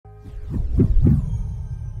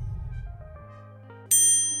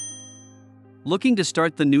Looking to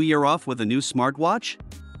start the new year off with a new smartwatch?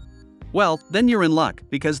 Well, then you're in luck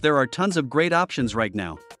because there are tons of great options right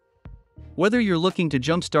now. Whether you're looking to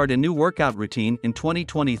jumpstart a new workout routine in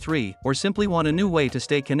 2023 or simply want a new way to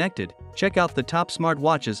stay connected, check out the top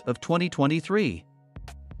smartwatches of 2023.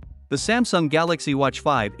 The Samsung Galaxy Watch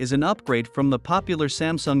 5 is an upgrade from the popular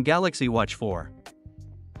Samsung Galaxy Watch 4.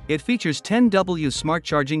 It features 10W smart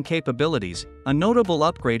charging capabilities, a notable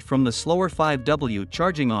upgrade from the slower 5W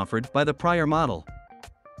charging offered by the prior model.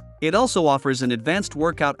 It also offers an advanced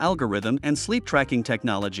workout algorithm and sleep tracking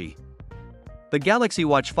technology. The Galaxy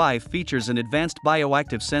Watch 5 features an advanced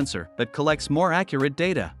bioactive sensor that collects more accurate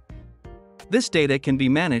data. This data can be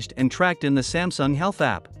managed and tracked in the Samsung Health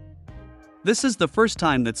app. This is the first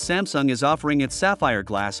time that Samsung is offering its sapphire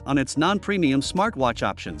glass on its non-premium smartwatch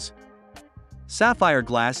options. Sapphire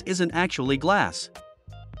glass isn't actually glass.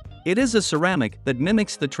 It is a ceramic that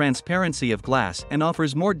mimics the transparency of glass and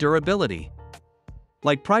offers more durability.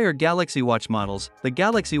 Like prior Galaxy Watch models, the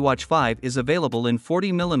Galaxy Watch 5 is available in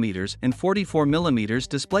 40mm and 44mm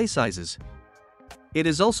display sizes. It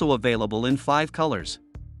is also available in 5 colors.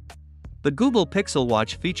 The Google Pixel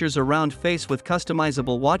Watch features a round face with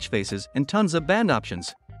customizable watch faces and tons of band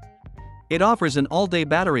options. It offers an all-day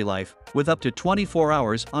battery life, with up to 24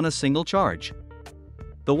 hours on a single charge.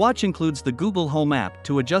 The watch includes the Google Home app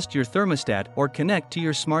to adjust your thermostat or connect to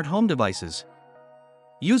your smart home devices.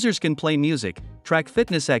 Users can play music, track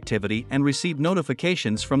fitness activity, and receive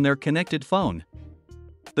notifications from their connected phone.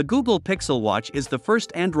 The Google Pixel Watch is the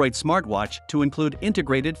first Android smartwatch to include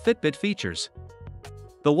integrated Fitbit features.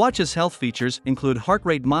 The watch's health features include heart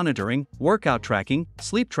rate monitoring, workout tracking,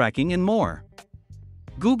 sleep tracking, and more.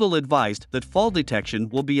 Google advised that fall detection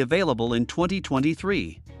will be available in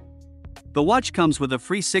 2023. The watch comes with a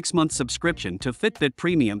free 6-month subscription to Fitbit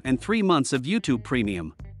Premium and 3 months of YouTube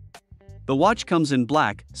Premium. The watch comes in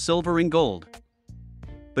black, silver, and gold.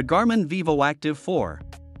 The Garmin VivoActive 4.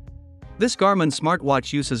 This Garmin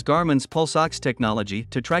smartwatch uses Garmin's PulseOx technology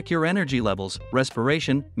to track your energy levels,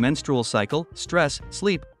 respiration, menstrual cycle, stress,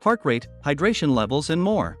 sleep, heart rate, hydration levels, and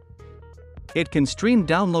more. It can stream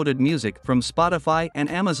downloaded music from Spotify and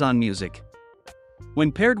Amazon Music.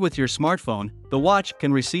 When paired with your smartphone, the watch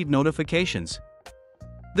can receive notifications.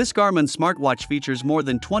 This Garmin smartwatch features more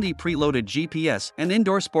than 20 preloaded GPS and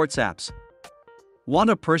indoor sports apps. Want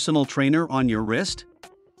a personal trainer on your wrist?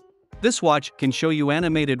 This watch can show you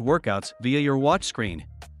animated workouts via your watch screen.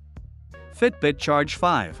 Fitbit Charge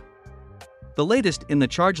 5. The latest in the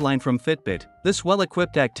charge line from Fitbit, this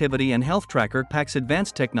well-equipped activity and health tracker packs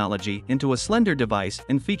advanced technology into a slender device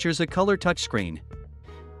and features a color touchscreen.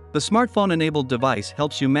 The smartphone-enabled device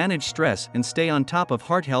helps you manage stress and stay on top of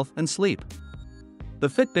heart health and sleep. The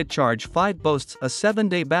Fitbit Charge 5 boasts a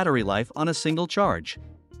 7-day battery life on a single charge.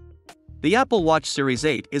 The Apple Watch Series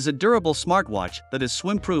 8 is a durable smartwatch that is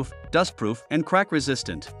swim-proof, dust-proof, and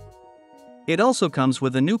crack-resistant. It also comes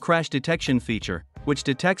with a new crash detection feature, which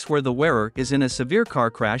detects where the wearer is in a severe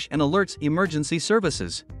car crash and alerts emergency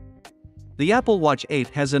services. The Apple Watch 8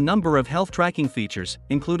 has a number of health tracking features,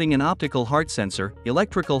 including an optical heart sensor,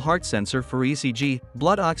 electrical heart sensor for ECG,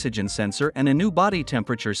 blood oxygen sensor, and a new body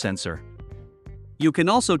temperature sensor. You can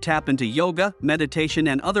also tap into yoga, meditation,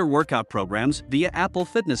 and other workout programs via Apple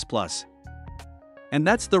Fitness Plus. And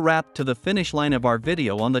that's the wrap to the finish line of our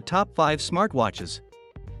video on the top 5 smartwatches.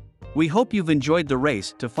 We hope you've enjoyed the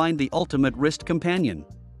race to find the ultimate wrist companion.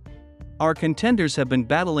 Our contenders have been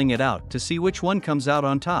battling it out to see which one comes out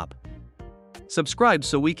on top. Subscribe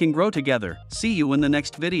so we can grow together. See you in the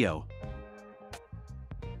next video.